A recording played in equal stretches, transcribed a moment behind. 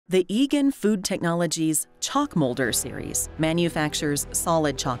The Egan Food Technologies ChocMolder series manufactures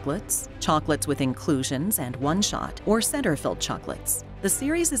solid chocolates, chocolates with inclusions and one-shot or center-filled chocolates. The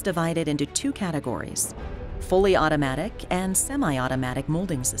series is divided into two categories: fully automatic and semi-automatic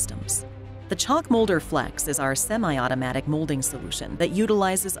molding systems. The ChocMolder Flex is our semi-automatic molding solution that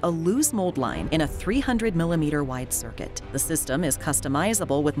utilizes a loose mold line in a 300mm wide circuit. The system is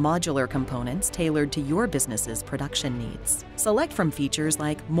customizable with modular components tailored to your business's production needs. Select from features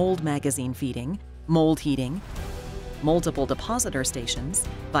like mold magazine feeding, mold heating, multiple depositor stations,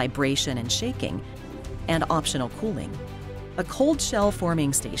 vibration and shaking, and optional cooling. A cold shell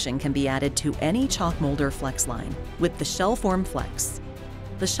forming station can be added to any ChocMolder Flex line with the Shell Form Flex.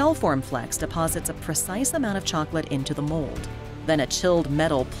 The Shell Form Flex deposits a precise amount of chocolate into the mold. Then a chilled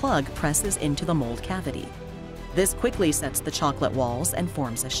metal plug presses into the mold cavity. This quickly sets the chocolate walls and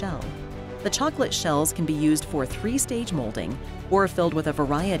forms a shell. The chocolate shells can be used for 3-stage molding or filled with a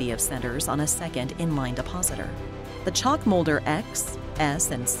variety of centers on a second inline depositor. The ChocMolder X,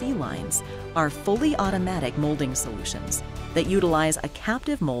 S, and C lines are fully automatic molding solutions that utilize a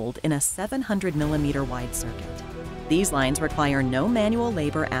captive mold in a 700mm wide circuit. These lines require no manual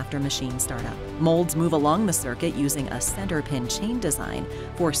labor after machine startup. Molds move along the circuit using a center pin chain design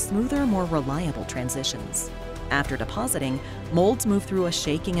for smoother, more reliable transitions. After depositing, molds move through a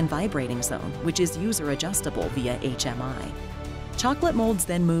shaking and vibrating zone, which is user adjustable via HMI. Chocolate molds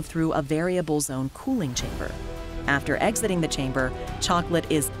then move through a variable zone cooling chamber. After exiting the chamber, chocolate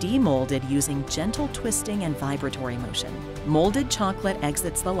is demolded using gentle twisting and vibratory motion. Molded chocolate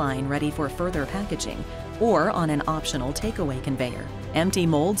exits the line ready for further packaging or on an optional takeaway conveyor. Empty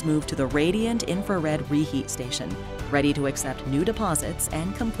molds move to the radiant infrared reheat station, ready to accept new deposits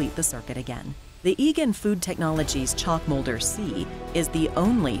and complete the circuit again. The Egan Food Technologies ChocMolder C is the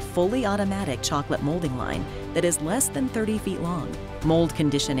only fully automatic chocolate molding line that is less than 30 feet long. Mold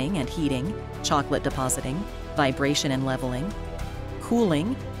conditioning and heating, chocolate depositing, vibration and leveling,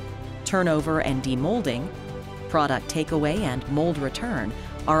 cooling, turnover and demolding, product takeaway and mold return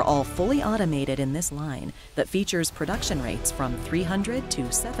are all fully automated in this line that features production rates from 300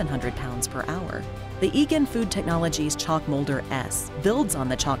 to 700 pounds per hour. The Egan Food Technologies ChocMolder S builds on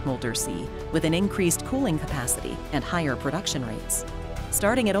the ChocMolder C with an increased cooling capacity and higher production rates.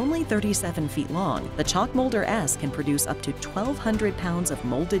 Starting at only 37 feet long, the ChocMolder S can produce up to 1,200 pounds of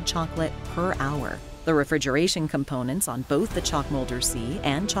molded chocolate per hour. The refrigeration components on both the ChocMolder C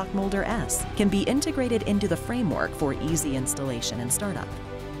and ChocMolder S can be integrated into the framework for easy installation and startup.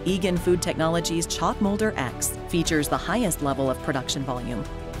 Egan Food Technologies ChocMolder X features the highest level of production volume,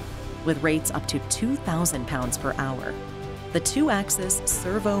 with rates up to 2,000 pounds per hour. The 2-axis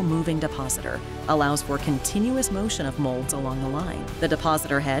servo-moving depositor allows for continuous motion of molds along the line. The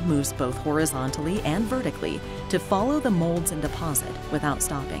depositor head moves both horizontally and vertically to follow the molds in deposit without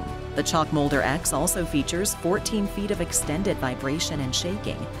stopping. The ChocMolder X also features 14 feet of extended vibration and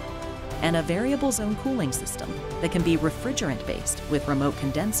shaking, and a variable zone cooling system that can be refrigerant-based with remote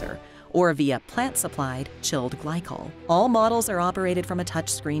condenser or via plant-supplied chilled glycol. All models are operated from a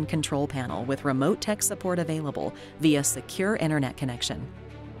touchscreen control panel with remote tech support available via secure internet connection.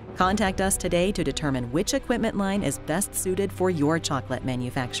 Contact us today to determine which equipment line is best suited for your chocolate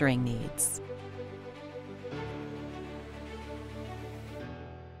manufacturing needs.